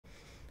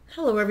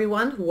Hello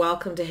everyone,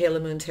 welcome to Halo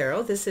Moon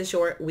Tarot. This is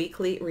your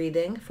weekly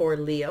reading for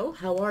Leo.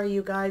 How are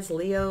you guys,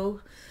 Leo?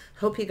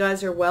 Hope you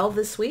guys are well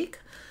this week.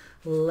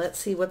 Let's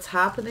see what's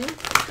happening.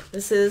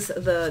 This is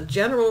the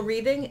general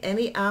reading,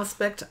 any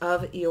aspect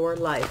of your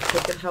life.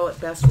 Look at how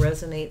it best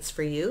resonates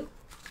for you.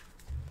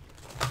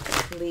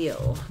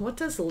 Leo, what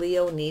does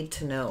Leo need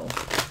to know?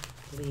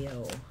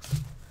 Leo.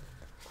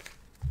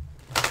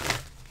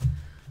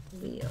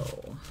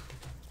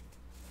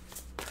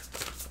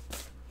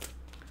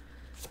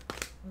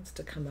 Wants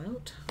to come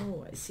out.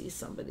 Oh, I see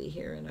somebody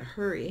here in a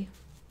hurry.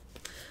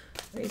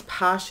 Very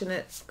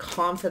passionate,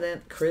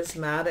 confident,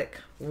 charismatic,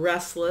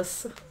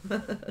 restless.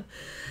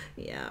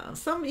 Yeah,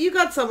 you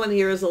got someone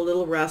here who's a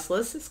little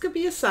restless. This could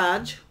be a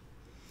Sag,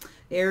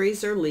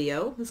 Aries, or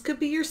Leo. This could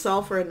be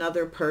yourself or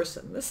another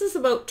person. This is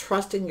about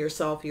trusting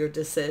yourself, your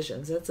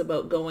decisions. It's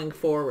about going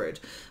forward,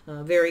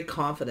 very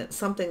confident,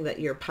 something that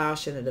you're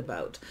passionate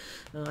about.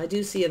 I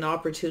do see an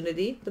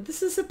opportunity, but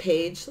this is a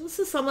page. So this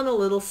is someone a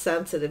little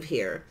sensitive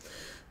here.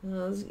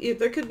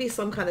 There could be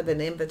some kind of an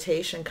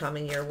invitation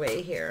coming your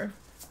way here.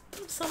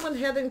 Someone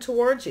heading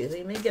towards you.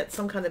 You may get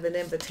some kind of an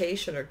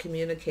invitation or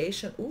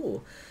communication.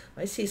 Ooh,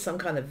 I see some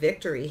kind of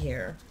victory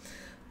here.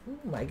 Oh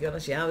my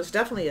goodness, yeah, there's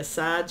definitely a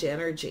Sag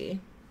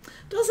energy.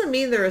 Doesn't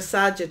mean they're a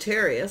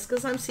Sagittarius,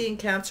 because I'm seeing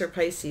Cancer,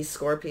 Pisces,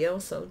 Scorpio,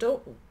 so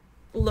don't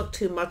look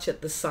too much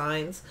at the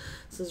signs.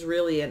 This is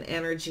really an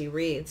energy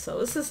read. So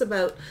this is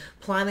about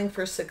planning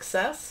for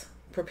success,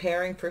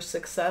 preparing for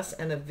success,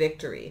 and a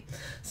victory.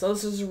 So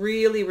this is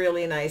really,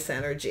 really nice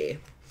energy.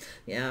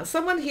 Yeah,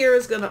 someone here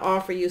is going to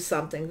offer you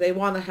something. They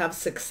want to have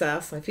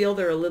success. I feel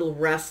they're a little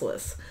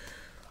restless.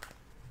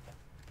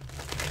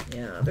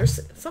 Yeah,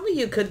 some of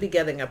you could be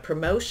getting a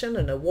promotion,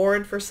 an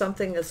award for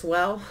something as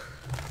well.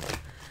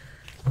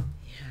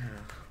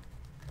 Yeah.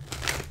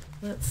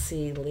 Let's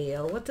see,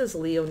 Leo. What does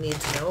Leo need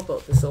to know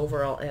about this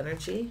overall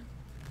energy?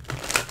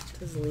 What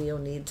does Leo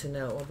need to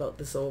know about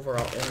this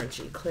overall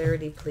energy?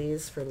 Clarity,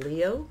 please, for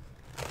Leo.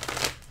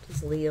 What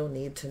does Leo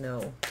need to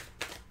know?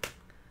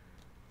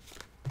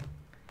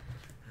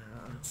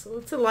 So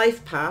it's a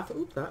life path.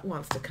 Oop, that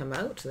wants to come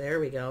out.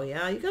 There we go.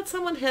 Yeah, you got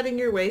someone heading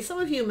your way. Some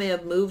of you may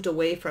have moved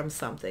away from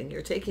something.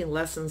 You're taking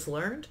lessons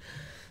learned,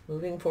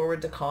 moving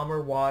forward to calmer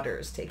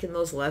waters, taking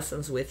those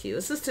lessons with you.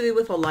 This is to do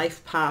with a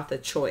life path, a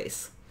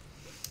choice.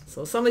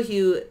 So some of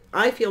you,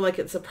 I feel like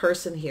it's a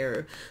person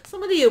here,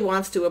 somebody who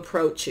wants to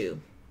approach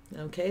you.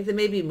 Okay, they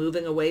may be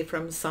moving away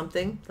from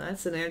something.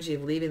 That's an energy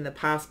of leaving the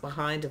past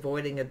behind,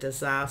 avoiding a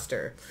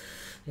disaster.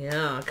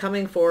 Yeah,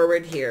 coming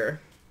forward here.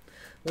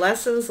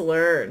 Lessons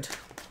learned.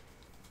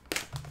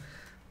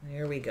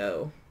 There we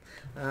go.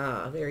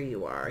 Ah, there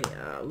you are.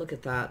 Yeah, look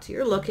at that.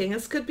 You're looking.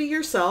 This could be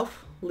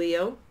yourself,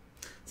 Leo.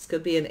 This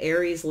could be an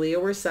Aries, Leo,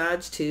 or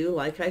Sag too.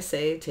 Like I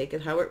say, take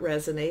it how it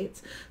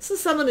resonates. This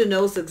is someone who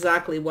knows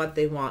exactly what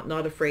they want,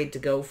 not afraid to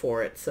go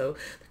for it. So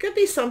there could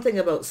be something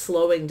about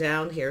slowing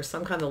down here,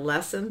 some kind of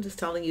lesson, just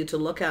telling you to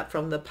look at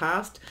from the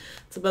past.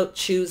 It's about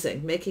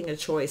choosing, making a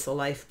choice, a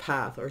life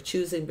path, or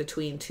choosing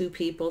between two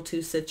people,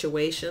 two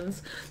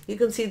situations. You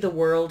can see the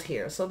world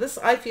here. So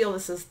I feel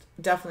this is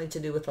definitely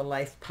to do with a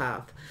life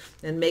path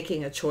and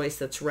making a choice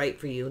that's right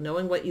for you,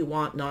 knowing what you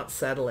want, not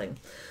settling.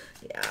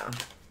 Yeah.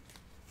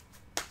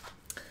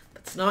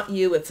 It's not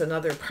you, it's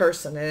another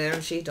person.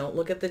 Energy, don't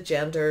look at the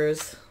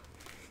genders.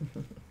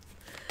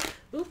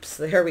 Oops,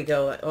 there we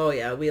go. Oh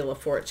yeah, Wheel of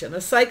Fortune.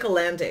 A cycle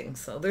ending.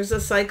 So there's a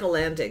cycle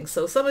ending.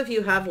 So some of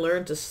you have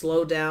learned to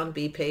slow down,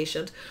 be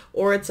patient,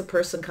 or it's a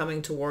person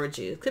coming towards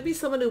you. It could be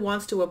someone who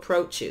wants to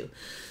approach you.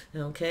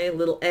 Okay, a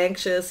little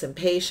anxious,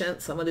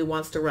 impatient, someone who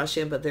wants to rush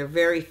in, but they're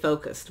very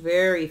focused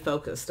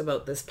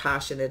about this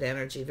passionate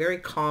energy, very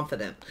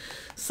confident.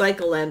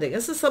 Cycle ending.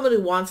 This is someone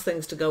who wants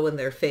things to go in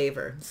their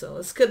favor. So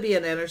this could be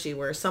an energy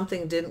where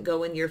something didn't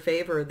go in your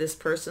favor, or this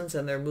person's,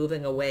 and they're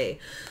moving away.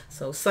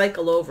 So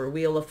cycle over,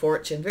 Wheel of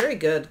Fortune. Very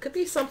good. Could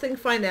be something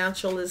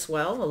financial as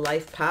well, a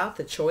life path,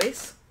 a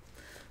choice.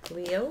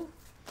 Leo.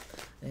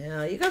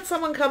 Yeah, you got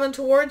someone coming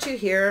towards you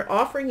here,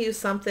 offering you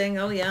something.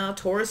 Oh yeah,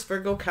 Taurus,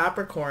 Virgo,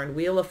 Capricorn,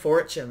 Wheel of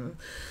Fortune.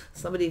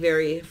 Somebody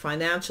very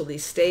financially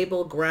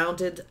stable,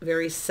 grounded,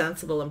 very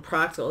sensible and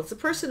practical. It's a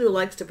person who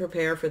likes to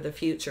prepare for the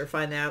future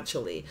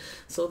financially.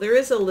 So there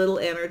is a little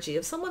energy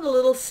of someone a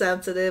little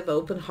sensitive,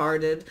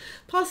 open-hearted,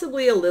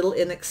 possibly a little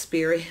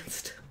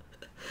inexperienced.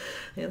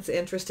 It's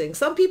interesting.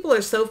 Some people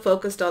are so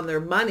focused on their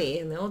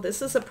money. This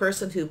is a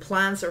person who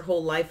plans their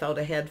whole life out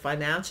ahead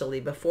financially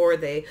before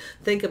they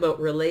think about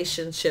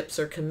relationships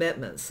or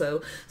commitments.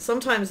 So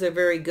sometimes they're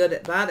very good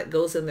at that. It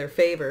goes in their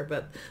favor,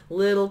 but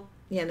little,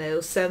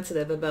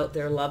 sensitive about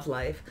their love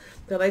life.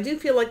 But I do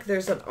feel like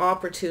there's an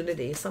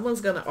opportunity. Someone's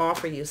going to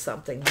offer you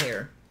something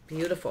here.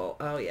 Beautiful.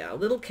 Oh yeah, a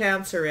little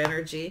Cancer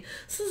energy.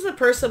 This is a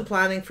person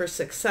planning for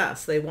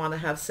success. They want to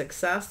have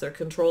success. They're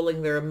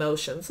controlling their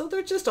emotions. So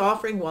they're just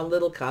offering one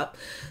little cup.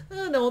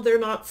 No, they're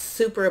not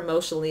super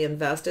emotionally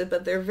invested,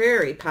 but they're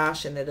very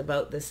passionate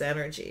about this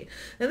energy.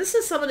 And this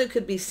is someone who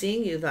could be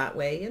seeing you that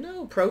way,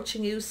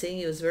 approaching you, seeing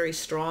you as very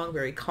strong,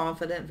 very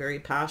confident, very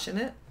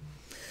passionate.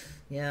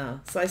 Yeah,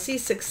 so I see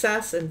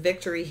success and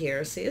victory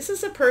here. See, this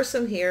is a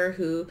person here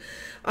who,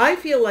 I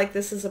feel like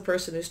this is a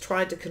person who's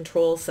tried to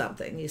control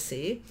something, you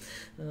see.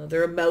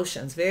 Their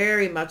emotions,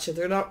 very much,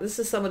 they're not, this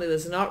is someone who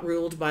is not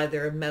ruled by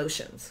their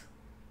emotions.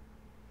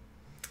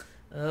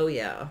 Oh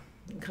yeah,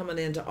 coming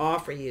in to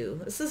offer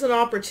you. This is an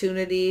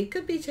opportunity.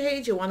 Could be,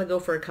 hey, do you want to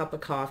go for a cup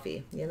of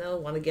coffee? You know,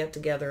 want to get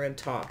together and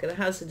talk. And it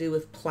has to do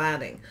with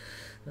planning,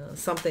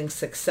 something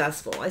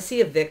successful. I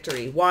see a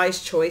victory,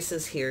 wise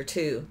choices here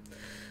too.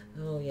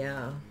 Oh,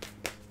 yeah.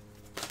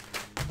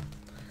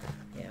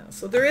 Yeah,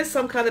 so there is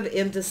some kind of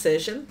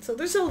indecision. So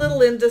there's a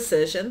little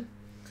indecision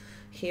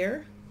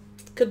here.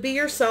 Could be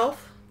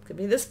yourself. Could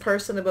be this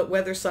person about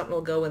whether something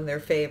will go in their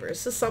favor.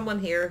 This is someone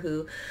here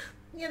who,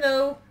 you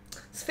know,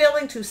 is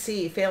failing to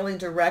see, failing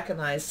to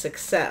recognize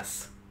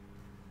success.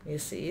 You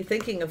see,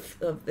 thinking of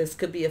this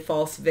could be a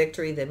false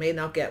victory. They may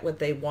not get what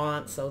they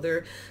want. So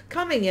they're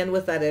coming in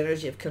with that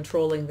energy of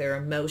controlling their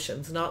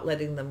emotions, not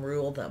letting them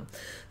rule them.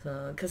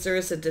 Because there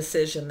is a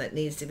decision that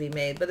needs to be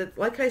made. But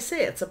like I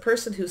say, it's a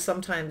person who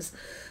sometimes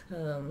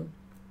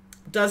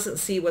doesn't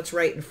see what's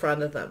right in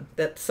front of them,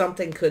 that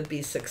something could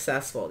be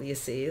successful, you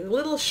see. A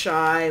little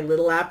shy, a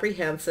little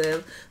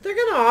apprehensive. They're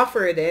going to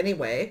offer it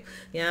anyway.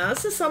 Yeah,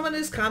 this is someone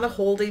who's kind of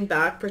holding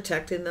back,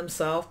 protecting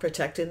themselves,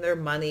 protecting their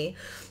money.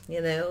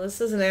 You know,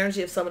 this is an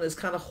energy of someone who's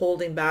kind of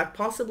holding back,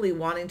 possibly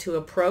wanting to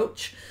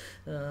approach,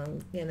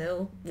 you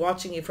know,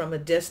 watching you from a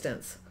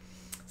distance.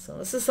 So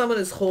this is someone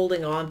who's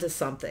holding on to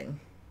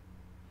something.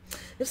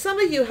 If some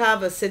of you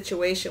have a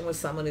situation with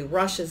someone who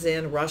rushes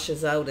in,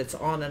 rushes out, it's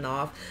on and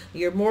off,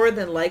 you're more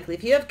than likely,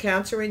 if you have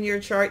Cancer in your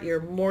chart,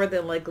 you're more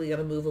than likely going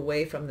to move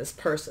away from this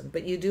person.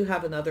 But you do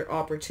have another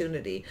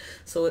opportunity.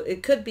 So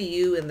it could be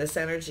you in this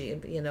energy,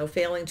 you know,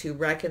 failing to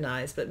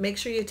recognize. But make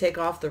sure you take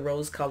off the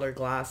rose-colored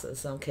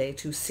glasses, okay,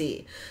 to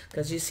see.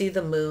 Because you see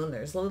the moon,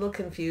 there's a little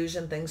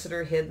confusion, things that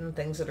are hidden,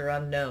 things that are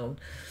unknown.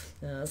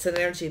 It's an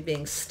energy of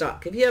being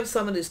stuck. If you have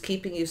someone who's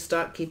keeping you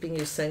stuck, keeping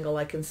you single,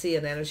 I can see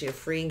an energy of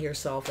freeing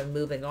yourself and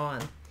moving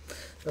on.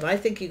 But I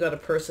think you got a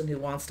person who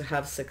wants to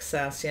have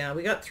success. Yeah,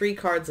 we got 3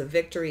 cards of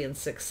victory and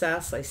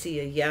success. I see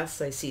a yes.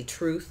 I see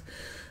truth.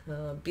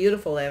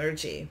 Beautiful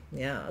energy.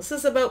 Yeah, this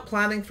is about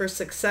planning for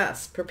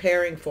success,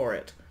 preparing for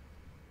it.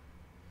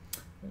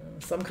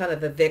 Some kind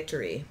of a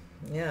victory.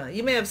 Yeah,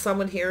 you may have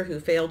someone here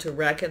who failed to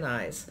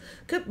recognize.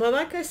 Well,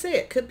 like I say,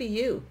 it could be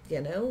you, you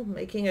know,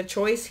 making a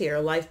choice here,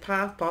 a life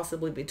path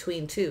possibly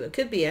between two. It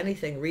could be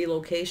anything,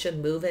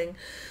 relocation, moving,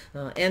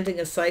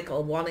 ending a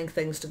cycle, wanting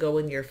things to go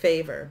in your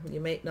favor. You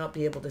may not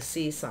be able to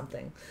see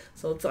something.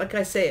 So it's like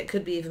I say, it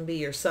could even be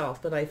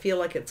yourself, but I feel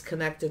like it's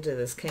connected to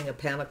this King of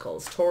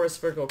Pentacles, Taurus,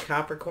 Virgo,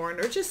 Capricorn,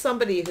 or just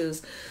somebody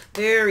who's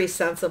very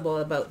sensible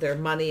about their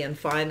money and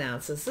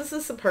finances. This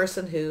is a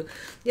person who,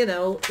 you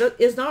know,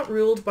 is not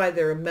ruled by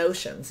their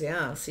emotions.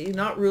 Yeah, see,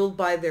 not ruled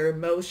by their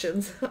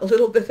emotions. A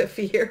little bit of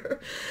fear.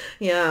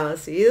 Yeah,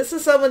 see, this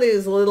is someone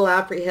who's a little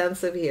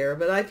apprehensive here,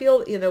 but I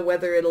feel, you know,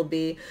 whether it'll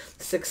be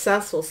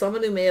successful.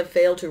 Someone who may have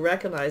failed to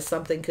recognize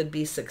something could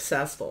be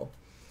successful.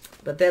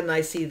 But then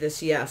I see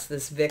this, yes,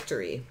 this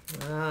victory.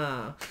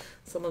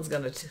 Someone's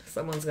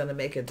gonna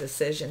make a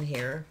decision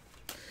here.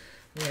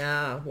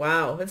 Yeah,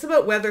 wow. It's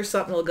about whether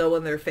something will go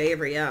in their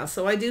favor. Yeah,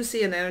 so I do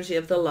see an energy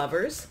of the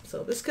Lovers.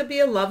 So this could be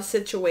a love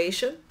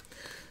situation.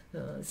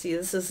 See,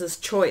 this is this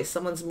choice.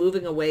 Someone's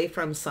moving away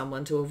from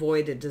someone to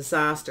avoid a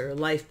disaster, a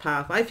life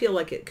path. I feel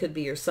like it could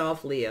be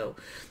yourself, Leo,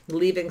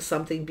 leaving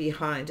something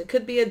behind. It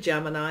could be a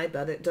Gemini,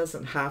 but it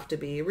doesn't have to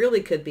be. It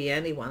really could be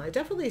anyone. I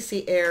definitely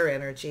see air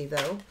energy,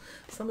 though.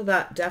 Some of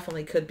that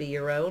definitely could be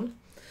your own.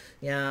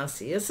 Yeah,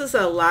 see, this is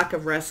a lack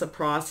of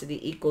reciprocity,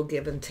 equal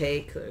give and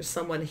take. There's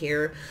someone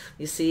here,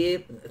 you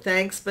see,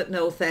 thanks, but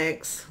no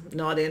thanks,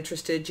 not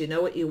interested. You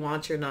know what you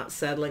want, you're not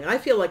settling. I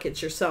feel like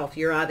it's yourself.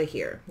 You're out of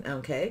here,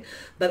 okay?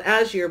 But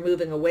as you're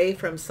moving away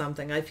from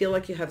something, I feel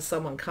like you have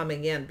someone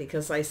coming in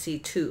because I see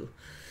 2.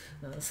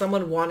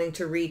 Someone wanting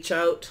to reach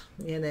out,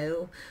 you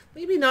know,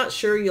 maybe not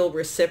sure you'll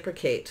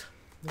reciprocate.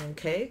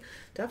 Okay,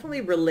 definitely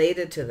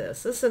related to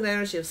this. This is an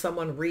energy of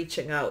someone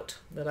reaching out,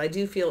 but I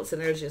do feel it's an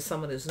energy of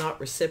someone who's not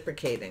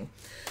reciprocating,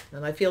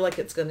 and I feel like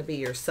it's going to be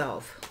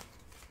yourself.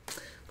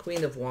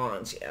 Queen of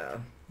Wands,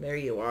 yeah, there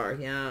you are.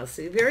 Yeah,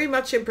 see, very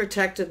much in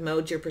protective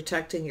mode. You're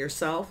protecting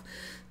yourself,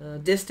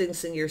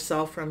 distancing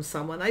yourself from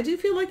someone. I do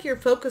feel like you're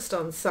focused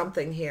on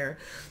something here,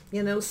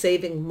 you know,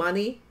 saving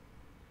money.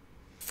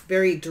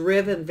 Very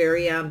driven,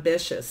 very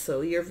ambitious.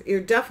 So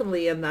you're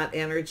definitely in that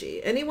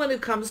energy. Anyone who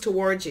comes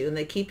towards you and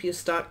they keep you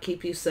stuck,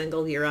 keep you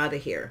single, you're out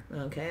of here.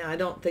 Okay, I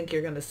don't think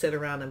you're going to sit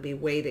around and be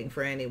waiting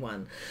for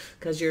anyone,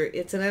 because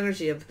it's an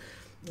energy of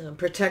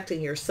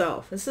protecting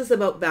yourself. This is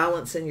about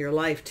balance in your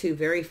life too.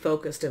 Very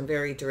focused and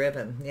very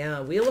driven.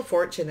 Yeah, Wheel of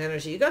Fortune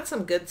energy. You got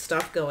some good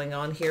stuff going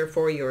on here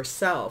for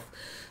yourself.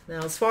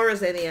 Now, as far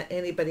as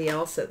anybody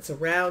else that's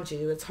around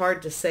you, it's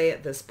hard to say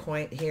at this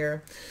point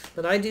here,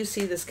 but I do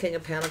see this King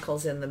of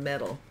Pentacles in the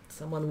middle,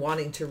 someone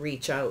wanting to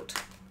reach out.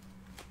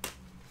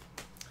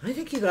 I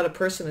think you got a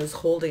person who's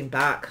holding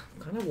back,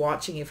 kind of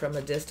watching you from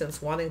a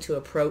distance, wanting to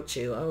approach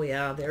you. Oh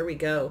yeah, there we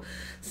go.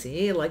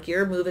 See, like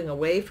you're moving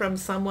away from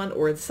someone,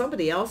 or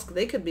somebody else,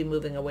 they could be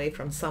moving away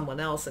from someone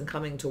else and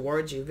coming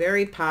towards you.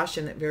 Very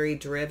passionate, very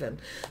driven.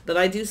 But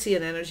I do see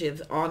an energy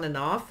of on and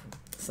off.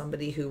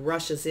 Somebody who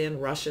rushes in,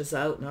 rushes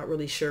out, not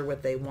really sure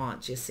what they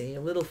want, you see.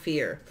 A little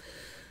fear.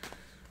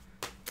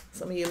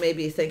 Some of you may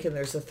be thinking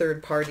there's a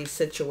third party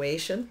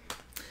situation.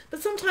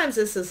 But sometimes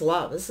this is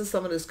love. This is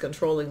someone who's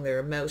controlling their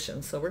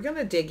emotions. So we're going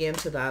to dig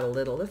into that a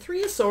little. The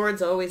Three of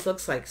Swords always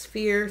looks like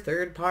fear,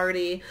 third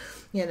party,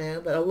 you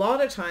know. But a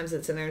lot of times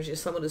it's an energy of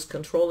someone who's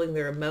controlling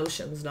their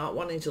emotions, not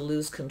wanting to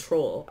lose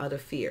control out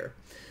of fear.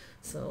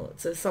 So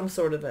it's some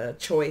sort of a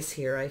choice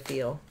here, I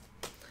feel.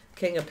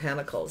 King of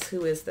Pentacles.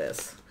 Who is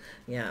this?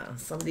 Yeah,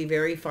 somebody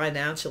very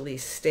financially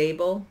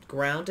stable,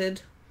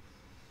 grounded.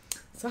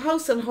 It's a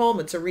house and home.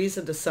 It's a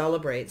reason to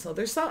celebrate. So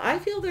I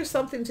feel there's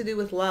something to do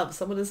with love.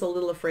 Someone is a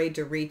little afraid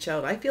to reach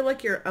out. I feel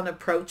like you're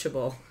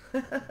unapproachable.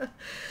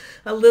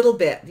 A little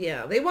bit.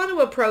 Yeah. They want to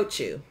approach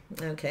you.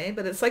 Okay.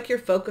 But it's like you're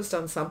focused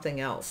on something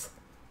else.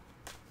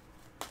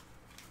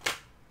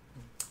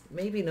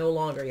 Maybe no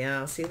longer.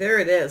 Yeah. See, there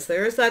it is.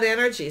 There's that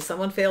energy.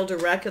 Someone failed to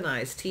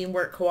recognize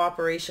teamwork,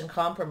 cooperation,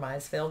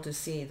 compromise, failed to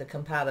see the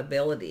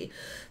compatibility.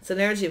 It's an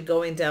energy of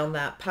going down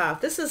that path.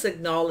 This is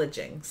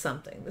acknowledging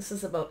something. This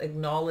is about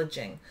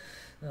acknowledging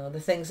the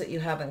things that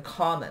you have in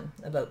common,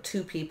 about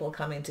two people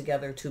coming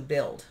together to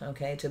build,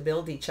 okay, to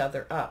build each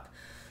other up.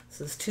 This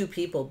is two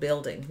people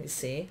building, you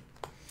see.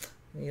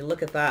 You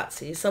look at that.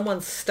 See,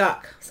 someone's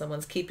stuck.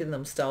 Someone's keeping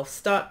themselves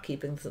stuck,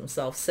 keeping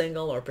themselves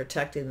single, or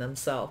protecting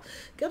themselves.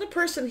 Got a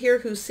person here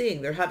who's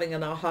seeing. They're having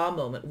an aha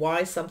moment.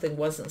 Why something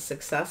wasn't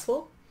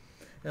successful.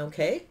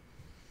 Okay.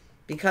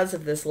 Because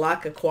of this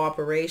lack of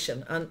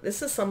cooperation. And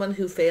this is someone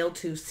who failed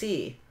to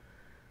see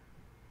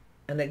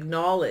and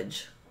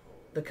acknowledge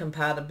the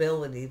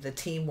compatibility, the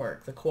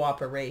teamwork, the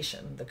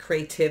cooperation, the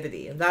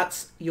creativity. And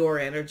that's your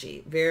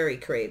energy. Very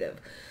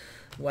creative.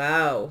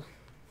 Wow.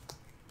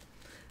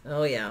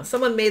 Oh yeah,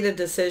 someone made a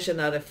decision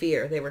out of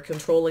fear. They were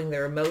controlling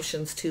their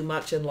emotions too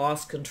much and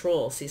lost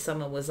control. See,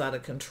 someone was out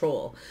of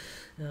control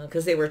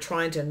because they were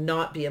trying to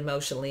not be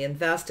emotionally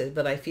invested,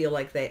 but I feel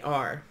like they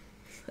are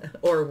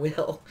or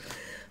will.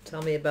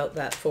 Tell me about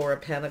that Four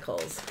of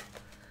Pentacles.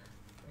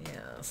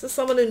 Yeah, so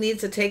someone who needs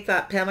to take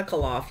that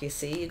pentacle off, you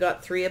see. You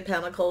got Three of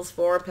Pentacles,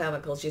 Four of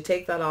Pentacles. You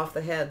take that off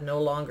the head,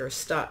 no longer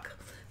stuck.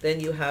 Then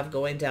you have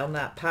going down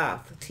that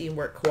path,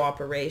 teamwork,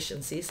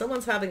 cooperation. See,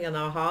 someone's having an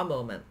aha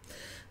moment.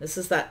 This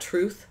is that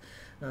truth.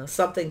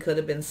 Something could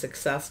have been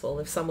successful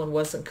if someone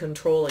wasn't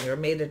controlling or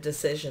made a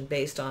decision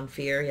based on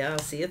fear. Yeah,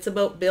 see, it's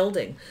about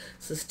building.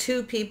 This is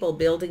two people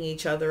building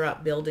each other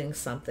up, building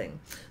something.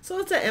 So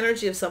it's the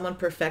energy of someone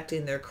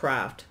perfecting their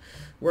craft,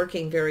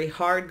 working very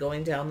hard,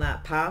 going down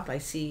that path. I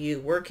see you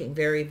working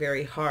very,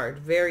 very hard,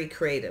 very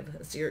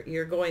creative.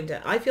 You're going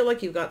to, I feel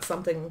like you've got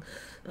something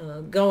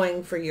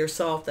going for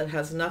yourself that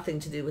has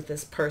nothing to do with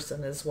this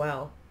person as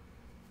well.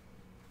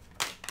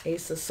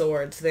 Ace of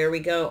Swords. There we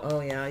go. Oh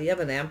yeah, you have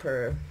an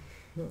Emperor.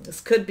 This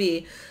could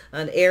be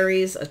an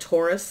Aries, a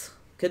Taurus.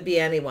 Could be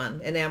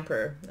anyone. An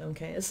Emperor.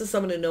 Okay. This is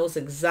someone who knows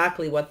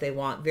exactly what they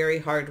want. Very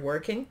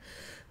hardworking.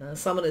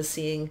 Someone is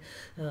seeing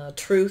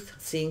truth,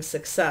 seeing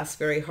success.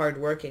 Very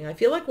hardworking. I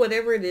feel like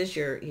whatever it is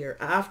you're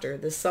after,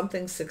 there's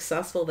something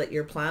successful that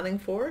you're planning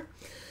for.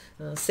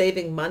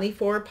 Saving money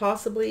for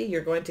possibly.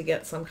 You're going to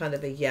get some kind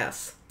of a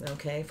yes.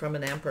 Okay. From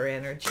an Emperor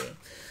energy.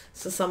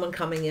 So someone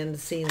coming in and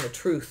seeing the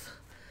truth.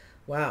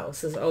 Wow,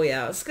 this is, oh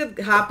yeah, this could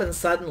happen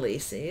suddenly,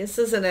 see? This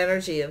is an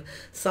energy of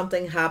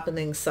something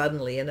happening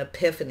suddenly, an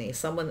epiphany,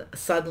 someone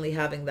suddenly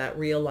having that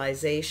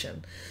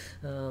realization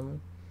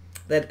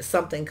that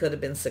something could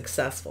have been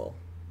successful,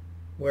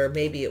 where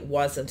maybe it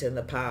wasn't in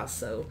the past.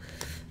 So,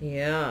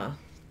 yeah.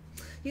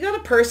 You got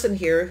a person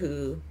here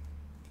who,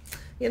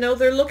 you know,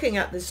 they're looking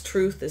at this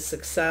truth, this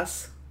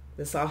success,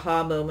 this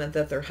aha moment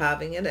that they're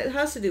having, and it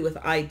has to do with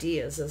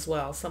ideas as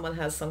well. Someone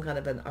has some kind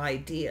of an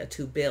idea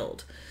to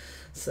build.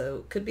 So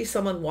it could be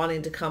someone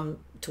wanting to come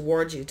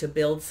towards you to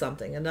build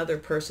something. Another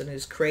person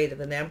who's creative,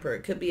 an Emperor.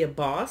 It could be a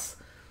boss.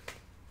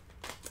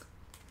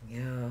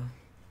 Yeah.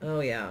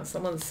 Oh yeah.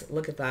 Someone's,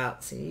 look at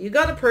that. See, you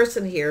got a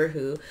person here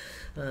who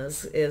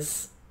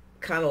is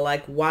kind of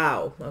like,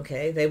 wow.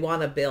 Okay. They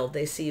want to build.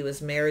 They see you as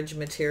marriage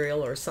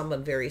material or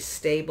someone very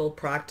stable,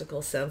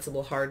 practical,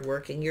 sensible,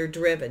 hardworking. You're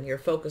driven. You're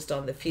focused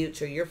on the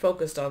future. You're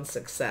focused on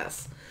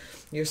success.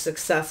 You're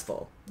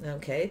successful,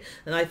 okay?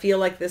 And I feel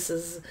like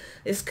this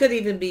could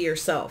even be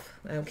yourself,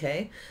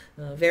 okay?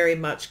 Very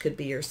much could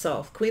be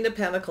yourself. Queen of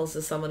Pentacles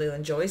is someone who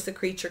enjoys the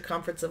creature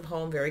comforts of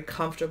home, very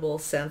comfortable,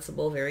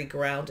 sensible, very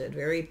grounded,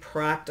 very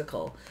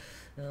practical,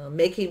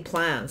 making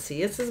plans.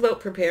 See, this is about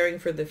preparing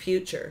for the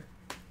future.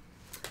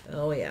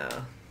 Oh,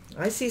 yeah.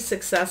 I see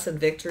success and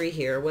victory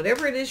here.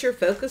 Whatever it is you're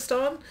focused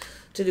on,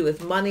 to do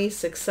with money,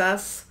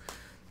 success,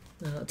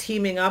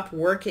 teaming up,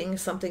 working,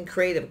 something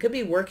creative. It could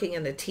be working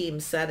in a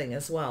team setting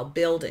as well,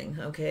 building,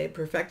 okay,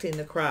 perfecting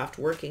the craft,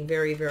 working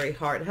very, very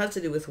hard. It has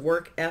to do with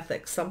work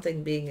ethic,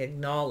 something being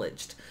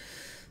acknowledged.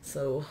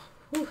 So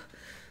Whew.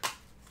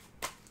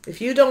 If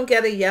you don't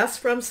get a yes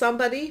from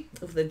somebody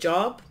of the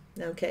job,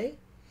 okay,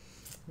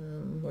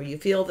 or you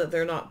feel that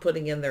they're not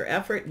putting in their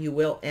effort, you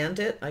will end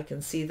it. I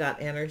can see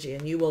that energy,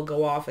 and you will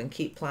go off and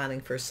keep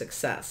planning for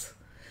success.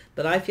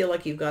 But I feel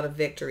like you've got a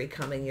victory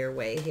coming your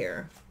way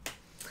here.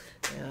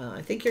 Yeah,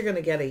 I think you're going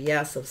to get a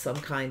yes of some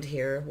kind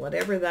here,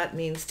 whatever that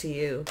means to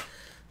you.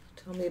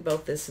 Tell me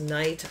about this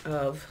Knight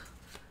of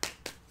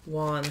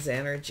Wands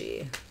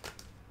energy.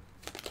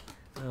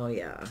 Oh,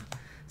 yeah.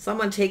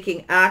 Someone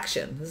taking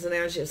action. This is an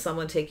energy of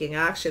someone taking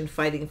action,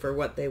 fighting for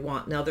what they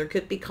want. Now, there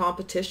could be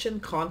competition,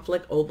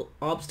 conflict,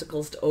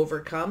 obstacles to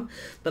overcome,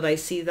 but I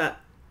see that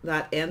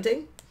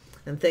ending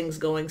and things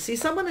going. See,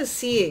 someone is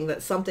seeing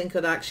that something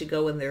could actually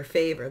go in their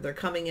favor. They're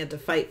coming in to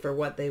fight for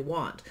what they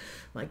want.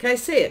 Like I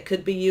say, it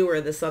could be you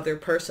or this other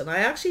person. I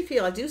actually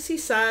feel, I do see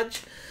Sag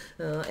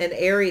and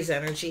Aries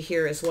energy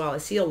here as well. I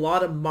see a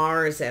lot of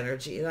Mars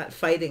energy, that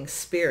fighting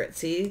spirit.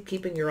 See,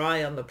 keeping your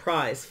eye on the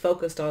prize,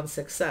 focused on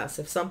success.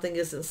 If something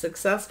isn't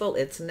successful,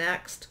 it's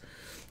next.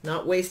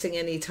 Not wasting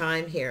any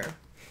time here.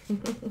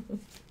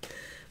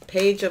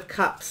 Page of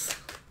Cups.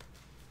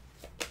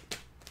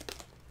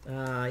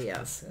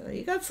 Yes,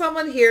 you got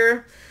someone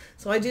here.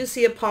 So I do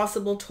see a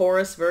possible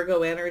Taurus,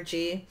 Virgo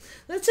energy.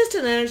 That's just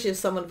an energy of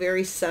someone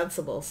very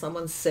sensible,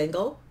 someone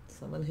single,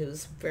 someone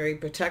who's very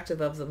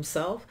protective of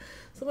themselves,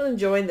 someone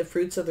enjoying the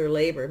fruits of their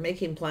labor,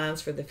 making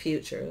plans for the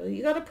future.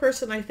 You got a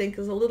person I think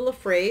is a little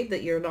afraid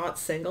that you're not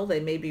single.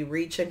 They may be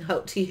reaching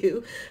out to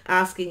you,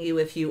 asking you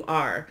if you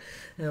are.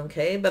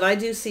 Okay, but I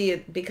do see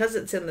it, because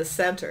it's in the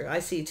center, I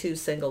see two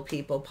single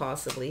people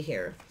possibly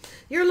here.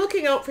 You're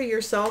looking out for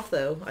yourself,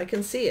 though. I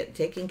can see it.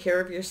 Taking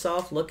care of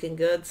yourself, looking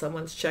good.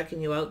 Someone's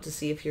checking you out to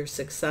see if you're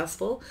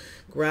successful,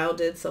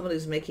 grounded, someone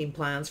who's making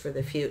plans for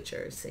the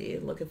future. See,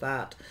 look at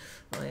that.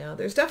 Oh, yeah,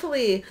 there's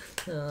definitely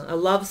a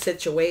love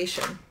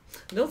situation.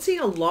 I don't see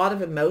a lot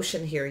of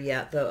emotion here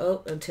yet,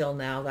 though, until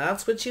now.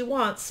 That's what you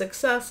want.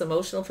 Success,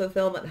 emotional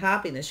fulfillment,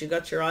 happiness. You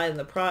got your eye on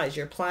the prize.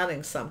 You're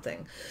planning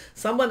something.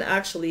 Someone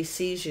actually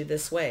sees you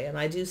this way, and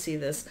I do see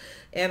this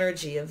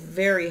energy of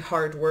very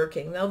hard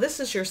working. Now, this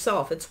is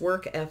yourself. It's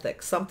work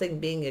ethic, something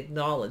being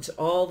acknowledged,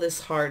 all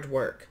this hard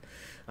work.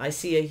 I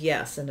see a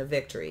yes and a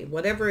victory.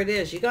 Whatever it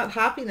is, you got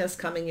happiness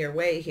coming your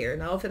way here.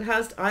 Now, if it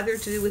has either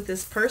to do with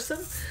this person,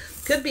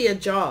 could be a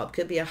job,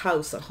 could be a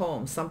house, a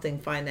home, something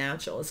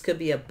financial. This could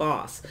be a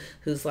boss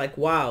who's like,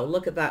 wow,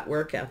 look at that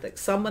work ethic.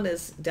 Someone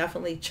is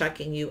definitely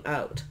checking you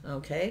out,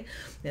 okay?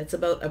 It's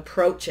about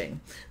approaching.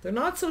 They're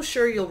not so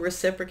sure you'll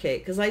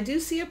reciprocate, because I do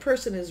see a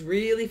person who's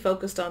really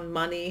focused on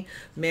money,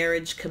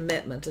 marriage,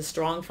 commitment, a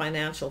strong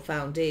financial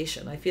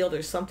foundation. I feel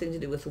there's something to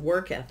do with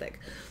work ethic.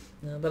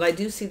 But I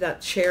do see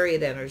that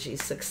Chariot energy,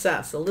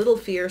 success. A little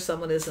fear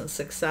someone isn't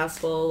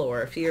successful,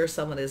 or a fear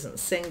someone isn't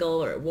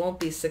single, or it won't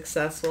be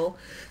successful.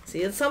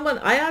 See, it's someone,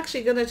 I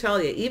actually going to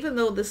tell you, even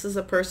though this is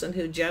a person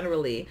who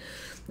generally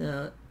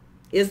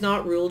is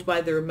not ruled by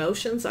their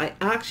emotions, I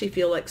actually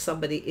feel like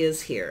somebody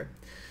is here.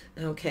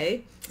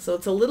 Okay, so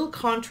it's a little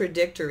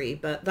contradictory,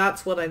 but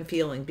that's what I'm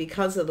feeling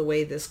because of the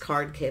way this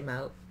card came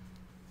out.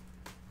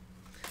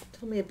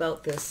 Tell me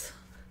about this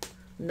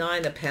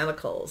Nine of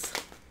Pentacles.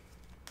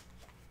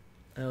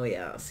 Oh,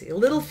 yeah. See, a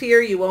little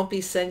fear you won't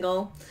be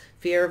single.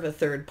 Fear of a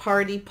third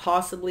party,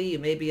 possibly. You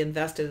may be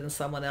invested in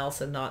someone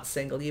else and not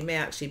single. You may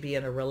actually be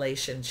in a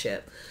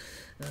relationship.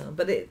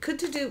 But it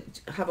could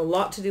have a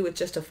lot to do with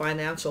just a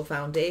financial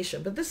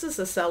foundation. But this is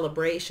a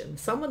celebration.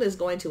 Someone is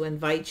going to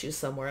invite you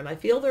somewhere, and I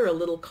feel they're a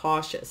little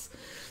cautious.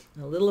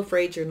 A little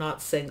afraid you're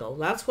not single.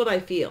 That's what I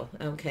feel,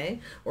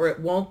 okay? Or it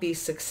won't be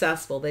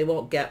successful. They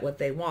won't get what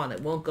they want. It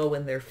won't go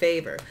in their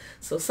favor.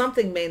 So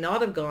something may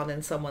not have gone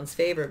in someone's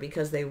favor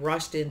because they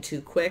rushed in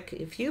too quick.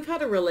 If you've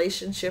had a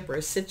relationship or a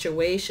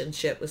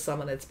situationship with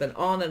someone that's been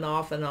on and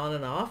off and on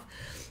and off,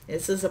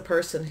 this is a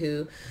person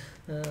who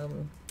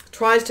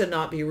tries to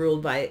not be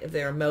ruled by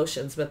their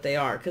emotions, but they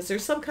are, because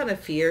there's some kind of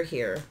fear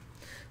here.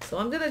 So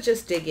I'm going to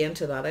just dig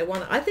into that.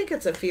 I think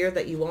it's a fear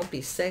that you won't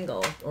be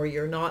single, or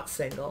you're not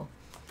single.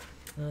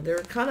 They're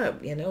kind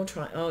of,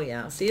 trying, oh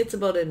yeah, see, it's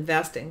about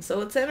investing. So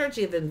it's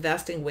energy of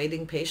investing,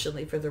 waiting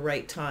patiently for the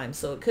right time.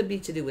 So it could be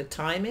to do with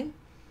timing.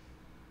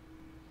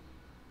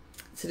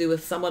 It's to do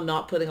with someone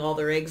not putting all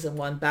their eggs in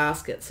one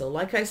basket. So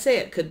like I say,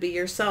 it could be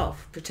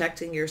yourself,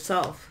 protecting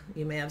yourself.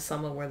 You may have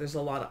someone where there's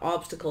a lot of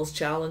obstacles,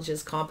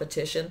 challenges,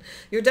 competition.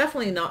 You're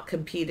definitely not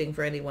competing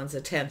for anyone's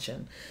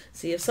attention.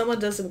 See, if someone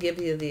doesn't give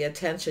you the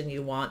attention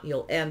you want,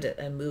 you'll end it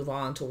and move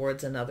on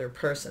towards another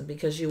person,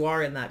 because you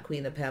are in that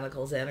Queen of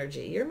Pentacles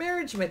energy. You're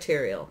marriage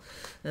material,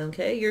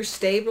 okay? You're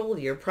stable,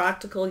 you're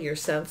practical, you're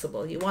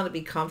sensible. You want to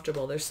be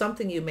comfortable. There's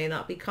something you may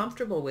not be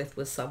comfortable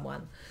with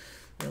someone,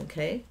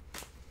 okay?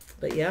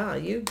 But yeah,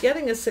 you're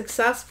getting a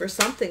success for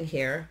something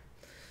here.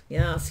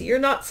 Yeah, so you're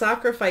not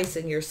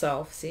sacrificing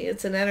yourself. See,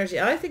 it's an energy.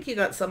 I think you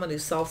got someone who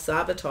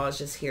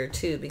self-sabotages here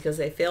too, because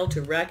they fail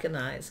to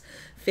recognize.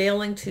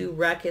 Failing to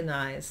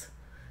recognize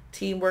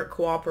teamwork,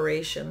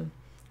 cooperation,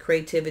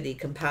 creativity,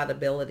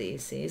 compatibility.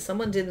 See,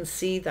 someone didn't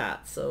see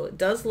that. So it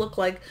does look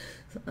like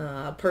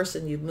a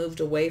person you've moved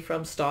away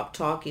from, stopped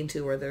talking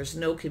to, or there's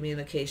no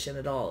communication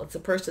at all. It's a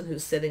person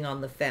who's sitting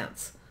on the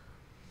fence.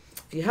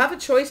 If you have a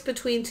choice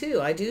between two,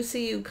 I do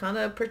see you kind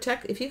of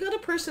protect. If you got a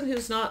person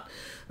who's not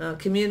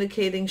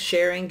communicating,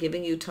 sharing,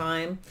 giving you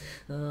time,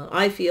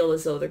 I feel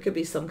as though there could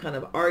be some kind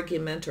of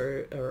argument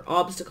or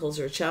obstacles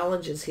or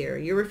challenges here.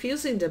 You're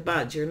refusing to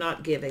budge. You're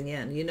not giving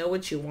in. You know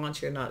what you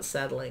want. You're not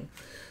settling.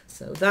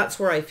 So that's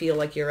where I feel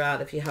like you're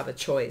at if you have a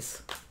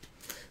choice.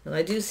 And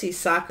I do see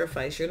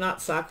sacrifice. You're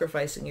not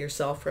sacrificing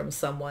yourself from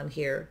someone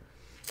here.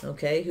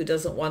 Okay, who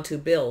doesn't want to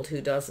build, who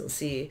doesn't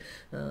see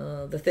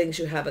the things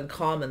you have in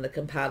common, the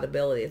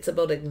compatibility. It's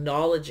about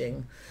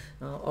acknowledging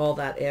all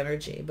that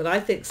energy. But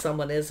I think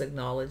someone is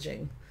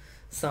acknowledging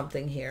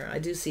something here. I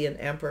do see an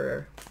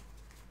emperor.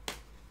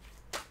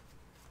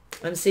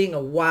 I'm seeing a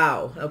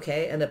wow,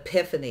 okay, an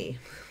epiphany,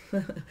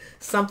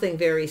 something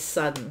very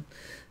sudden.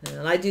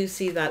 And I do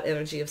see that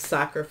energy of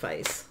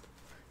sacrifice.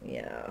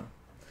 Yeah.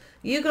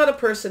 You got a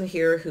person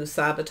here who's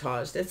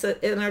sabotaged. It's an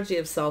energy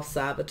of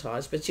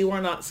self-sabotage, but you are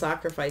not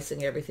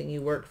sacrificing everything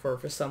you work for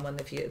someone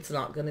if it's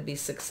not going to be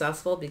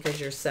successful because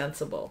you're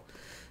sensible.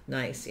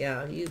 Nice.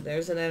 Yeah,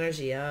 there's an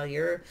energy. Yeah,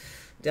 you're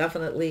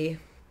definitely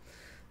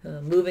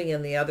moving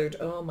in the other.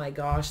 Oh my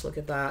gosh, look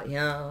at that.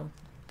 Yeah.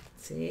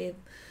 See?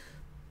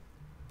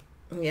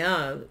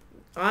 Yeah.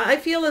 I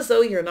feel as though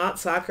you're not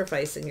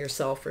sacrificing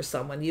yourself for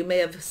someone. You may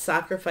have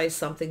sacrificed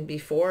something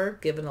before,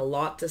 given a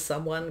lot to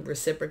someone,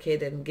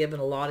 reciprocated and given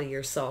a lot of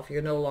yourself.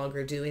 You're no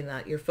longer doing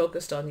that. You're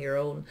focused on your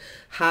own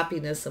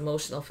happiness,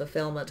 emotional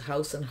fulfillment,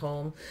 house and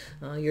home.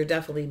 You're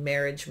definitely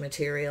marriage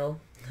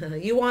material.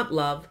 You want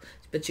love,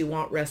 but you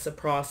want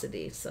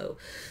reciprocity. So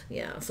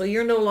yeah, so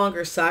you're no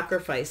longer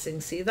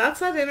sacrificing. See, that's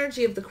that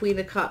energy of the Queen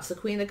of Cups. The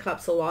Queen of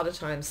Cups a lot of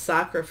times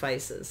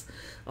sacrifices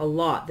a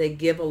lot. They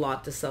give a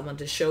lot to someone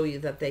to show you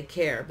that they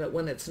care. But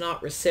when it's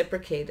not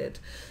reciprocated,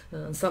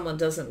 someone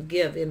doesn't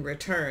give in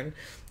return,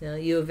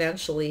 you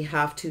eventually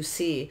have to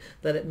see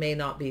that it may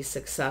not be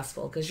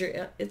successful, because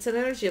it's an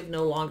energy of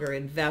no longer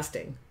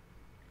investing.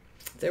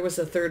 There was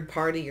a third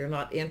party, you're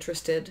not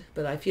interested,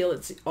 but I feel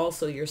it's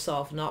also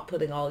yourself not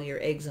putting all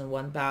your eggs in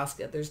one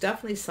basket. There's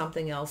definitely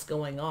something else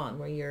going on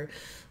where you're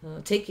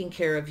taking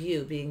care of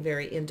you, being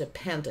very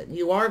independent.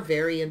 You are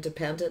very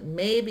independent,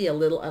 maybe a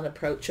little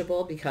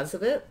unapproachable because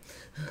of it.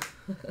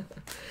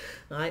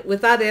 Right? With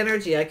that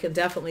energy, I can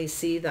definitely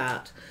see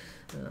that.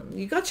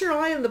 You got your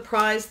eye on the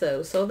prize,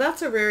 though, so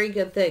that's a very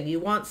good thing. You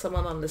want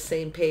someone on the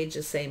same page,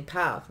 the same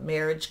path.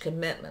 Marriage,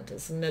 commitment,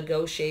 it's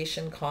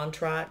negotiation,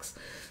 contracts.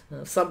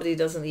 If somebody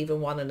doesn't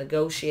even want to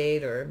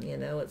negotiate, or,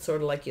 it's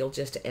sort of like you'll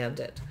just end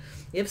it.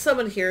 You have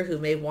someone here who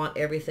may want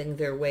everything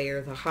their way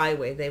or the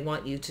highway. They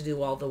want you to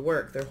do all the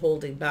work. They're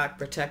holding back,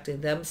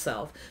 protecting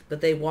themselves,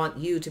 but they want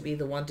you to be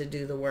the one to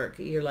do the work.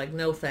 You're like,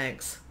 no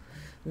thanks,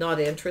 not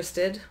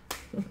interested.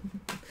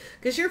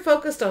 Because you're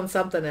focused on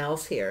something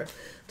else here.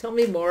 Tell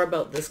me more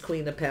about this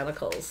Queen of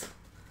Pentacles.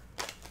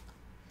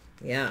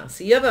 Yeah,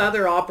 so you have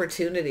other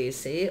opportunities,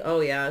 see? Oh,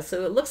 yeah,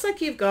 so it looks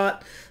like you've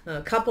got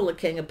a couple of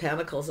King of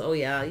Pentacles. Oh,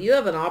 yeah, you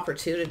have an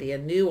opportunity, a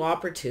new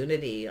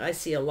opportunity. I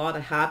see a lot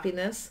of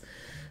happiness.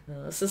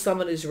 This is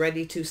someone who's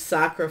ready to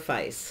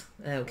sacrifice,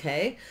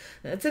 okay?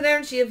 It's an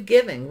energy of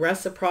giving,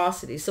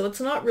 reciprocity. So it's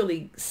not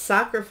really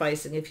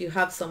sacrificing if you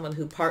have someone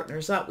who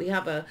partners up. We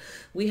have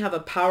a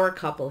power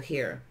couple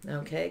here,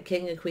 okay?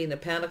 King and Queen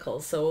of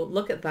Pentacles. So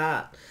look at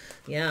that.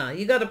 Yeah,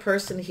 you got a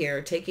person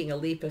here taking a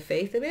leap of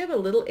faith. They may have a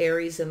little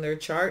Aries in their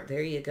chart.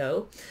 There you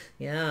go.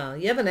 Yeah,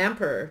 you have an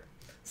Emperor.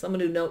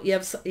 Someone who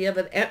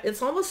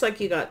it's almost like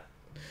you got,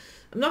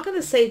 I'm not going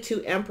to say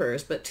two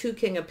Emperors, but two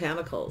King of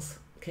Pentacles.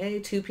 Okay,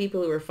 two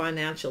people who are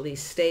financially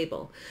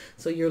stable.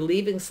 So you're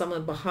leaving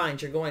someone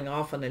behind. You're going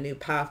off on a new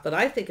path. But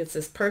I think it's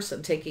this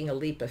person taking a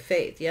leap of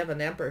faith. You have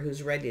an Emperor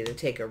who's ready to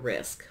take a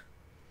risk.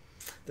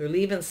 They're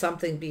leaving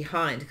something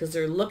behind because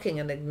they're looking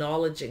and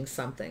acknowledging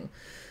something.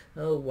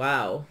 Oh,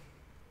 wow.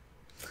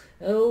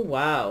 Oh,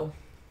 wow.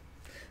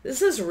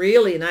 This is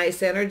really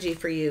nice energy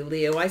for you,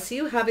 Leo. I see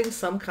you having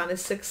some kind of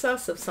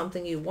success of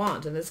something you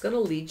want, and it's going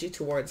to lead you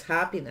towards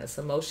happiness,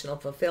 emotional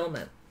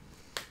fulfillment.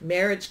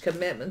 Marriage,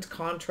 commitment,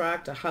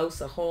 contract, a house,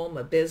 a home,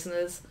 a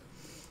business.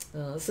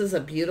 This is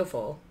a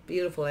beautiful,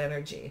 beautiful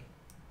energy.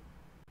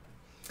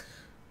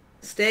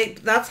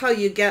 That's how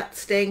you get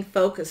staying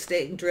focused,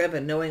 staying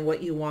driven, knowing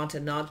what you want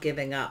and not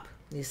giving up.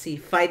 You see,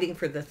 fighting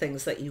for the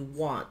things that you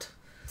want.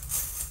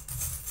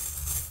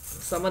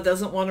 If someone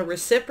doesn't want to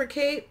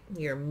reciprocate,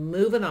 you're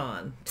moving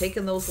on,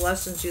 taking those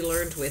lessons you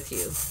learned with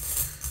you.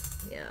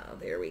 Yeah,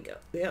 there we go.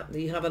 Yeah,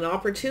 you have an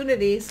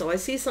opportunity. So I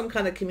see some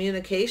kind of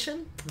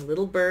communication, a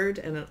little bird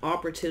and an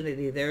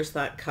opportunity. There's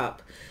that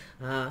cup.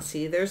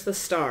 See, there's the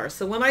star.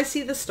 So when I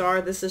see the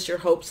star, this is your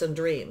hopes and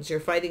dreams.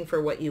 You're fighting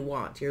for what you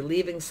want. You're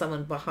leaving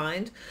someone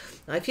behind.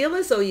 I feel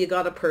as though you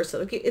got a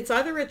person. Okay, it's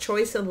either a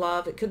choice in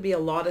love. It could be a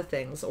lot of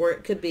things, or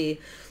it could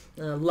be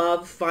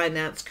love,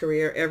 finance,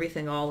 career,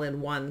 everything all in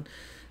one.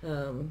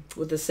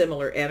 With a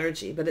similar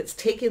energy, but it's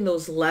taking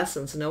those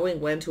lessons, knowing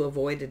when to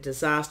avoid a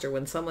disaster.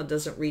 When someone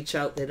doesn't reach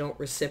out, they don't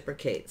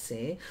reciprocate.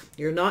 See,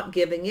 you're not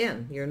giving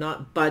in, you're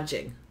not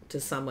budging. to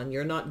someone.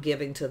 You're not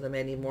giving to them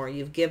anymore.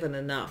 You've given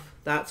enough.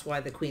 That's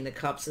why the Queen of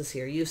Cups is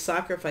here. You've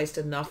sacrificed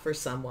enough for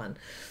someone.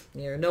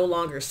 You're no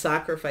longer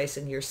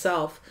sacrificing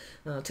yourself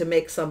to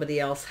make somebody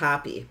else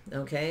happy.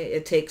 Okay?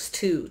 It takes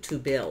two to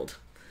build.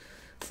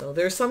 So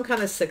there's some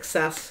kind of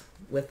success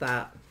with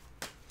that.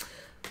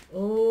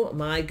 Oh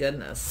my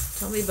goodness.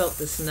 Tell me about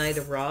this Knight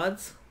of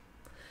Rods.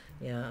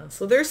 Yeah,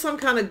 so there's some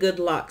kind of good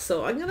luck.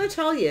 So I'm going to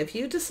tell you, if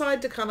you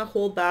decide to kind of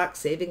hold back,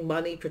 saving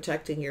money,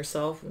 protecting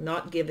yourself,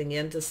 not giving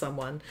in to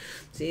someone,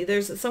 see,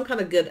 there's some kind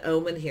of good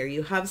omen here.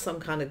 You have some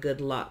kind of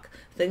good luck.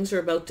 Things are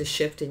about to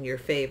shift in your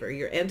favor.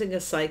 You're ending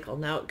a cycle.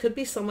 Now, it could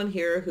be someone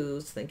here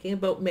who's thinking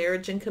about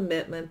marriage and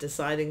commitment,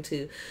 deciding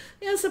to,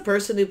 it's a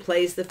person who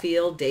plays the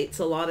field, dates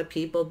a lot of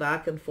people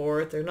back and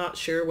forth. They're not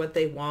sure what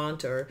they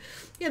want or,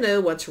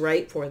 what's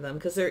right for them,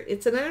 because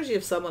it's an energy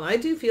of someone. I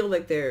do feel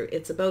like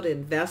it's about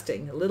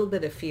investing, a little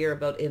bit of fear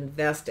about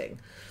investing.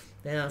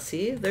 Now,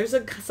 see, there's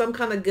some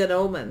kind of good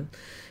omen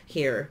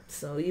here.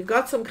 So you've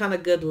got some kind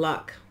of good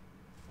luck.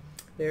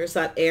 There's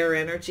that air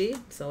energy.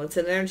 So it's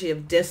an energy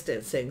of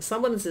distancing.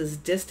 Someone is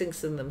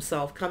distancing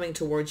themselves, coming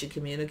towards you,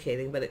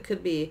 communicating, but it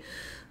could be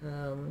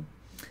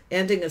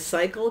ending a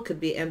cycle. It could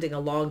be ending a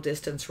long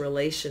distance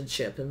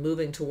relationship and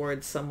moving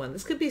towards someone.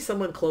 This could be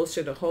someone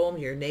closer to home,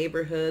 your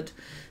neighborhood,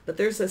 but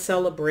there's a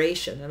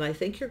celebration, and I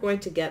think you're going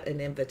to get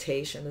an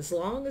invitation. As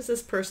long as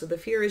this person, the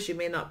fear is you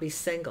may not be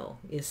single,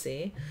 you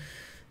see.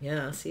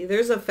 Yeah, see,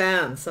 there's a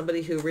fan,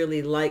 somebody who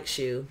really likes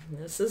you.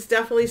 This is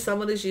definitely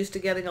someone who's used to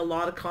getting a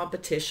lot of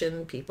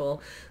competition.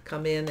 People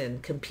come in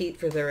and compete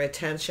for their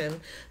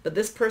attention, but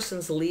this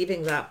person's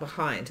leaving that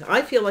behind.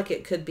 I feel like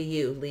it could be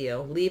you,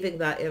 Leo, leaving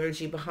that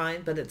energy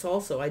behind, but it's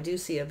also, I do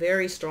see a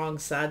very strong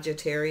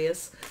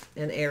Sagittarius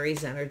and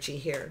Aries energy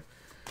here.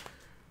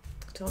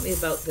 Tell me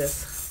about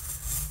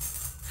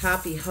this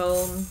happy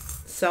home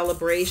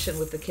celebration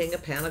with the King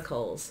of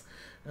Pentacles.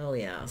 Oh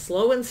yeah,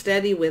 slow and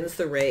steady wins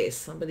the race.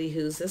 Somebody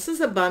this is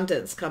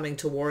abundance coming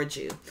towards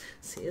you.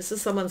 See, this is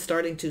someone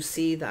starting to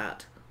see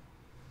that.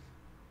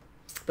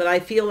 But I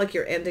feel like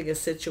you're ending a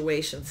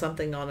situation,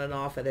 something on and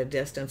off at a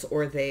distance,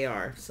 or they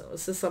are. So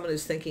this is someone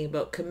who's thinking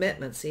about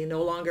commitment. See,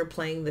 no longer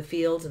playing the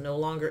field and no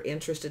longer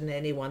interested in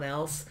anyone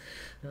else.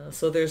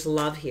 So there's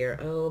love here.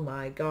 Oh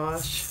my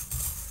gosh.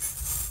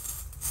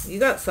 You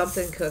got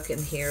something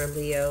cooking here,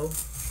 Leo.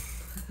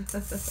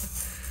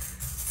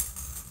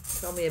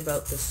 Tell me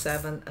about the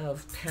Seven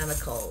of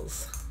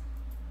Pentacles.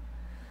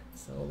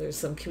 So there's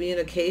some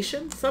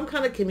communication, some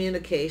kind of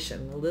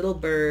communication. A little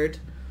bird,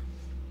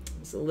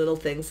 the little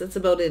things. It's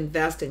about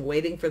investing,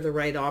 waiting for the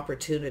right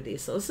opportunity.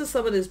 So this is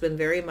someone who's been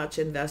very much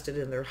invested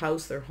in their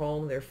house, their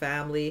home, their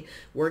family,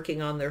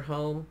 working on their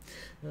home.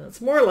 It's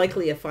more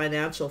likely a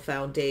financial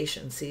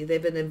foundation. See, they've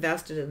been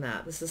invested in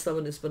that. This is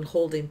someone who's been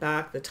holding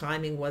back. The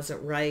timing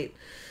wasn't right.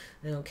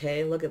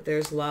 Okay, look at,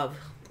 there's love.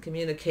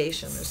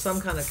 Communication. There's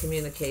some kind of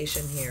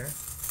communication here.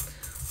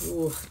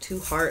 Ooh, 2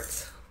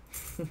 hearts.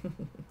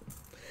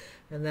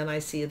 And then I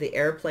see the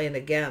airplane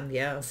again.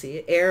 Yeah,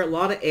 see, air, a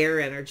lot of air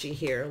energy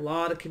here, a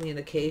lot of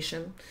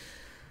communication.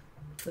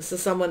 This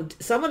is someone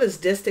is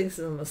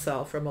distancing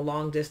themselves from a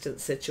long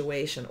distance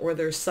situation, or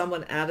there's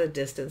someone at a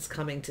distance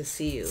coming to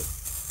see you,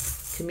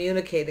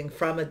 communicating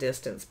from a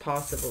distance,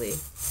 possibly.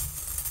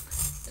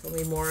 Tell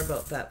me more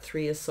about that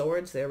Three of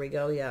Swords. There we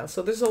go. Yeah.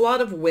 So there's a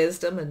lot of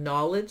wisdom and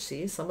knowledge.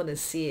 See, someone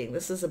is seeing.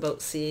 This is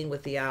about seeing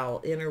with the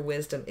owl. Inner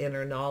wisdom,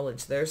 inner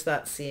knowledge. There's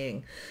that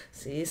seeing.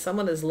 See,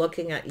 someone is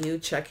looking at you,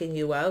 checking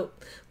you out,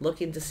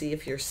 looking to see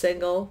if you're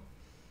single.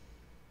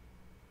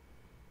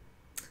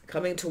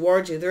 Coming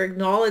towards you. They're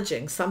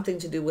acknowledging something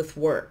to do with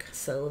work.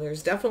 So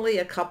there's definitely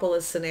a couple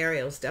of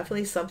scenarios.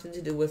 Definitely something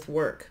to do with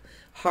work.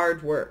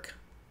 Hard work.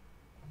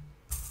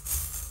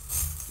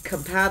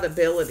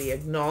 Compatibility,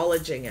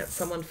 acknowledging it.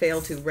 Someone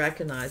failed to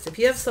recognize. If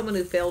you have someone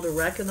who failed to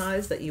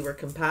recognize that you were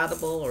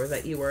compatible, or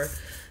that you were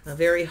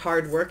very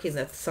hardworking,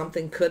 that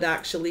something could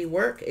actually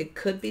work, it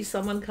could be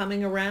someone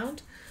coming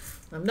around.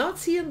 I'm not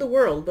seeing the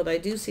world, but I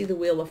do see the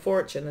Wheel of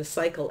Fortune, a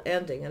cycle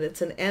ending, and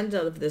it's an end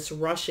of this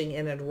rushing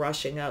in and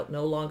rushing out,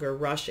 no longer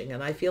rushing.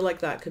 And I feel like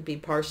that could be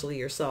partially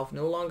yourself,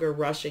 no longer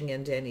rushing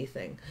into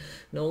anything,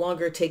 no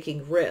longer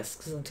taking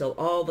risks until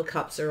all the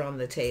cups are on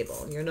the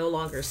table. You're no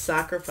longer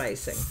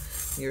sacrificing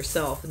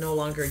yourself, no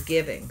longer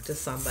giving to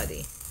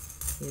somebody,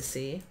 you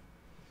see.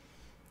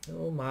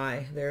 Oh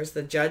my, there's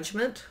the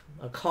Judgment,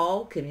 a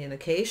call,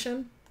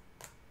 communication.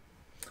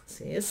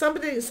 See,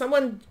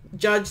 someone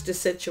judged a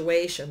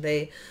situation.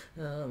 They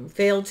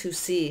failed to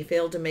see,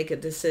 failed to make a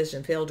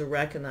decision, failed to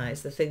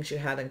recognize the things you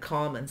had in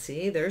common.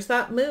 See, there's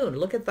that moon.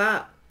 Look at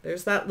that.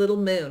 There's that little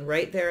moon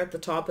right there at the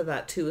top of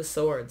that Two of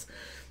Swords.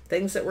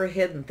 Things that were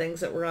hidden,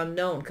 things that were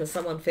unknown, because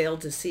someone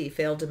failed to see,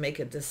 failed to make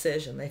a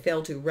decision. They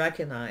failed to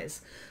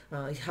recognize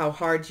how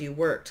hard you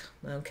worked.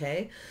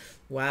 Okay?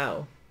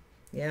 Wow.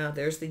 Yeah,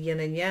 there's the yin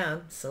and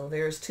yang. So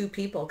there's two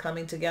people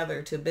coming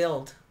together to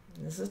build.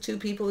 This is two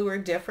people who are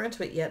different,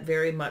 but yet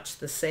very much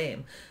the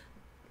same.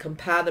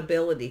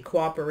 Compatibility,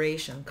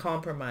 cooperation,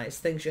 compromise,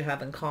 things you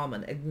have in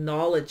common,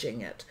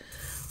 acknowledging it.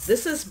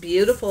 This is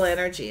beautiful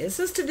energy. This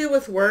is to do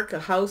with work,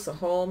 a house, a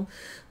home,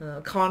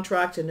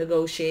 contract, a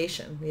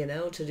negotiation, you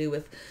know, to do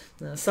with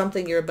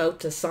something you're about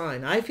to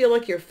sign. I feel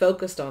like you're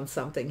focused on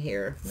something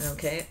here,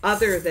 okay,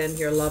 other than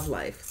your love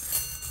life.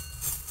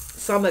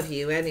 Some of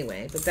you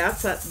anyway, but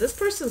this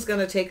person's going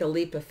to take a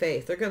leap of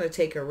faith. They're going to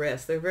take a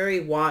risk. They're very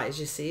wise,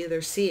 you see.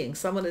 They're seeing.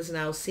 Someone is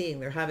now seeing.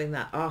 They're having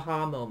that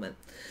aha moment.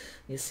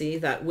 You see,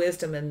 that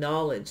wisdom and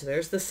knowledge.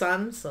 There's the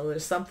sun, so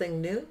there's something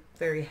new.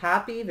 Very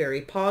happy,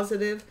 very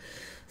positive.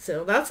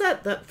 So that's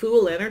that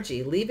Fool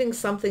energy, leaving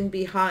something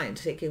behind,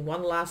 taking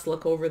one last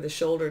look over the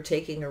shoulder,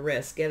 taking a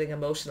risk, getting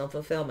emotional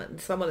fulfillment.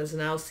 And someone is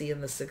now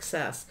seeing the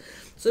success.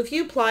 So if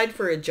you applied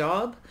for a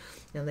job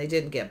and they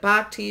didn't get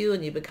back to you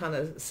and you've been kind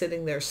of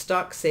sitting there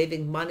stuck,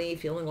 saving money,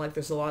 feeling like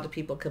there's a lot of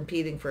people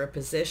competing for a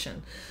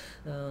position,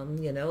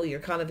 you know, you're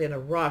kind of in a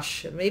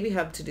rush. It maybe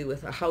have to do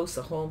with a house,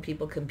 a home,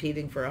 people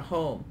competing for a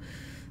home,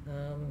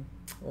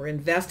 or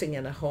investing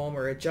in a home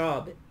or a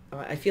job.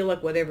 I feel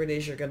like whatever it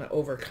is, you're going to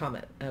overcome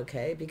it,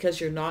 okay?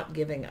 Because you're not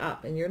giving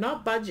up and you're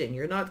not budging.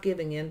 You're not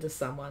giving in to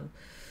someone.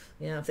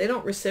 Yeah, if they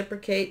don't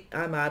reciprocate,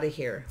 I'm out of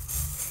here.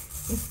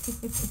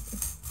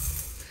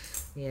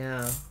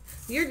 Yeah.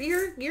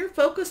 You're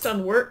focused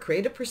on work,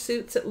 creative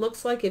pursuits, it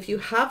looks like. If you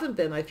haven't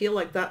been, I feel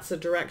like that's the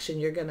direction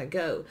you're going to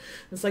go.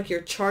 It's like you're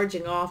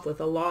charging off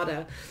with a lot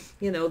of,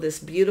 you know, this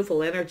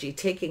beautiful energy,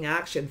 taking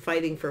action,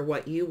 fighting for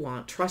what you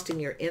want, trusting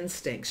your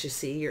instincts, you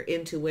see, your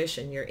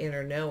intuition, your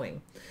inner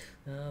knowing.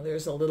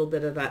 There's a little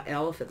bit of that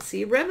elephant.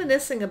 See,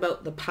 reminiscing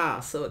about the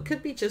past. So it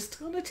could be just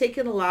kind of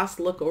taking a last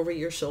look over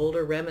your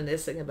shoulder,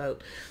 reminiscing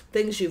about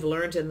things you've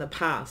learned in the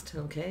past,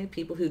 okay?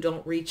 People who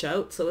don't reach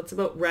out. So it's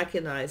about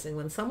recognizing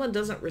when someone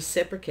doesn't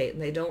reciprocate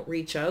and they don't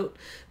reach out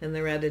and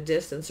they're at a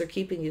distance, they're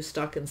keeping you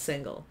stuck and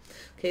single.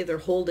 Okay, they're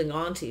holding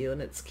on to you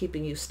and it's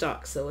keeping you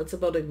stuck. So it's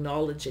about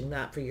acknowledging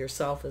that for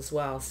yourself as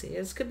well. See,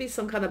 this could be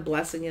some kind of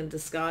blessing in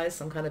disguise,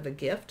 some kind of a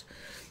gift.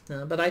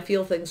 But I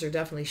feel things are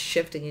definitely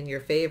shifting in your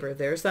favor.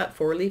 There's that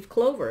 4-leaf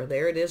clover.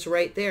 There it is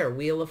right there.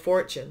 Wheel of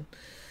Fortune.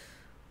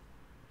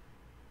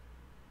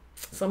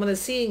 Someone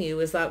is seeing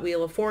you as that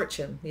Wheel of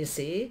Fortune, you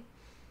see,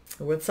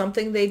 with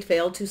something they'd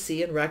failed to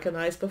see and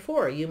recognize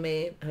before. You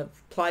may have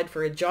applied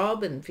for a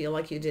job and feel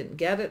like you didn't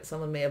get it.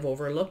 Someone may have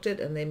overlooked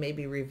it and they may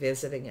be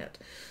revisiting it.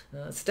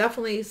 It's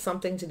definitely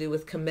something to do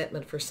with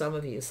commitment for some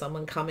of you.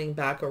 Someone coming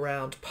back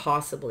around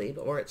possibly,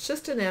 or it's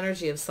just an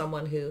energy of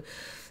someone who,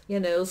 you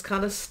know, is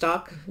kind of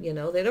stuck. You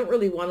know, they don't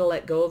really want to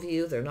let go of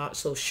you. They're not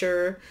so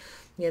sure,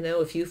 you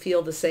know, if you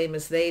feel the same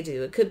as they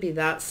do. It could be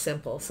that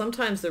simple.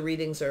 Sometimes the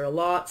readings are a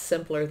lot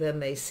simpler than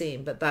they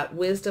seem, but that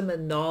wisdom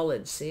and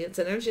knowledge, see, it's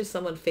an energy of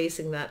someone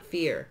facing that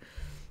fear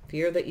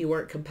that you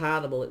weren't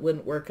compatible, it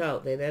wouldn't work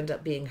out, they'd end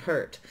up being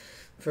hurt.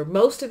 For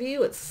most of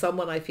you, it's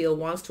someone I feel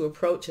wants to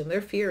approach, and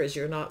their fear is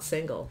you're not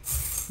single,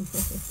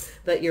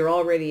 that you're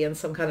already in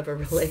some kind of a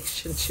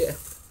relationship.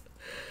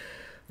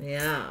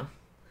 Yeah.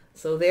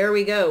 So there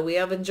we go. We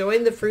have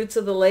enjoying the fruits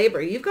of the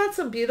labor. You've got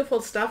some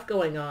beautiful stuff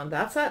going on.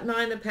 That's that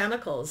 9 of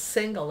Pentacles,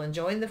 single,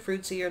 enjoying the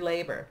fruits of your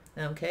labor.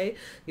 Okay?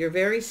 You're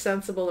very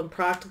sensible and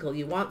practical.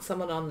 You want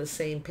someone on the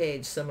same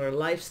page, similar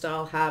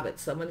lifestyle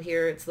habits. Someone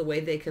here, it's the way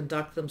they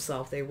conduct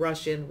themselves. They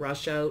rush in,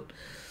 rush out.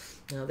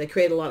 They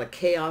create a lot of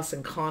chaos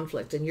and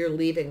conflict, and you're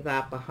leaving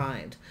that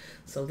behind.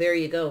 So there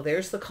you go.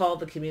 There's the call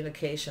to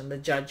communication, the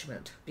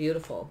judgment.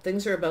 Beautiful.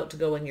 Things are about to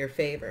go in your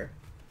favor.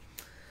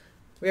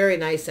 Very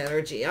nice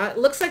energy. It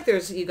looks like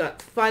you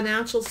got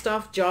financial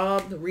stuff,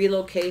 job,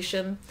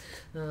 relocation,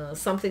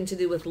 something to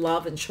do with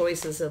love and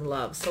choices in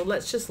love. So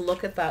let's just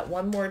look at that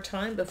one more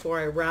time before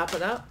I wrap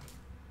it up.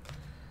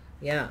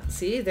 Yeah,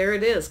 see, there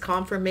it is,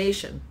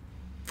 confirmation.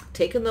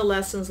 Taking the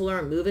lessons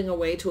learned, moving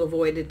away to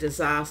avoid a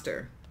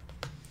disaster.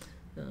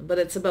 But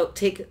it's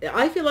about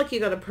I feel like you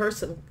got a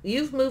person,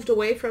 you've moved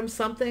away from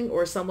something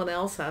or someone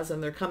else has,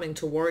 and they're coming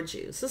towards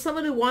you. So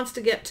someone who wants to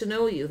get to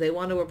know you, they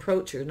want to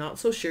approach you, not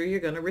so sure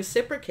you're going to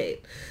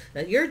reciprocate.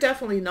 Now, you're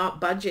definitely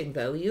not budging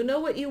though. You know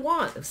what you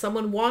want. If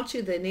someone wants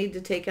you, they need to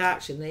take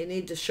action. They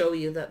need to show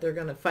you that they're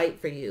going to fight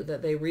for you,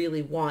 that they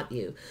really want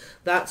you.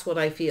 That's what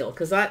I feel,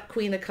 because that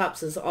Queen of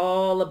Cups is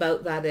all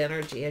about that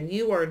energy, and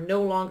you are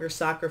no longer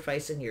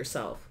sacrificing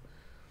yourself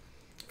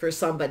for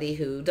somebody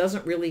who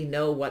doesn't really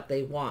know what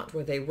they want,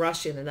 where they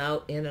rush in and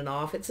out, in and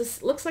off. It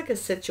looks like a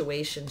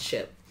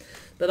situationship.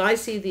 But I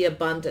see the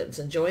abundance,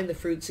 enjoying the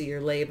fruits of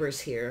your labors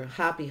here.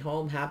 Happy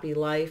home, happy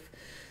life,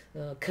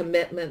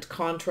 commitment,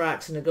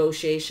 contracts,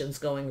 negotiations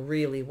going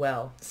really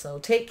well. So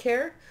take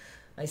care.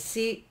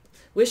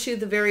 Wish you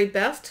the very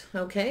best,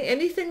 okay?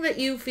 Anything that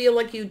you feel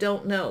like you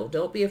don't know,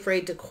 don't be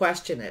afraid to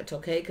question it,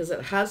 okay? Because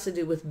it has to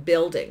do with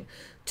building.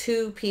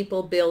 2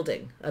 people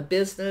building a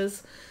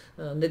business,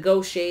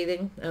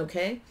 negotiating,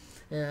 okay,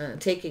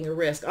 taking a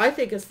risk. I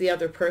think it's the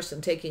other person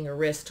taking a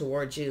risk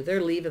towards you.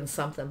 They're leaving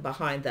something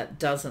behind that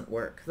doesn't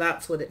work.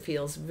 That's what it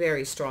feels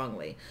very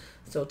strongly.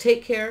 So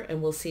take care,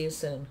 and we'll see you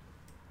soon.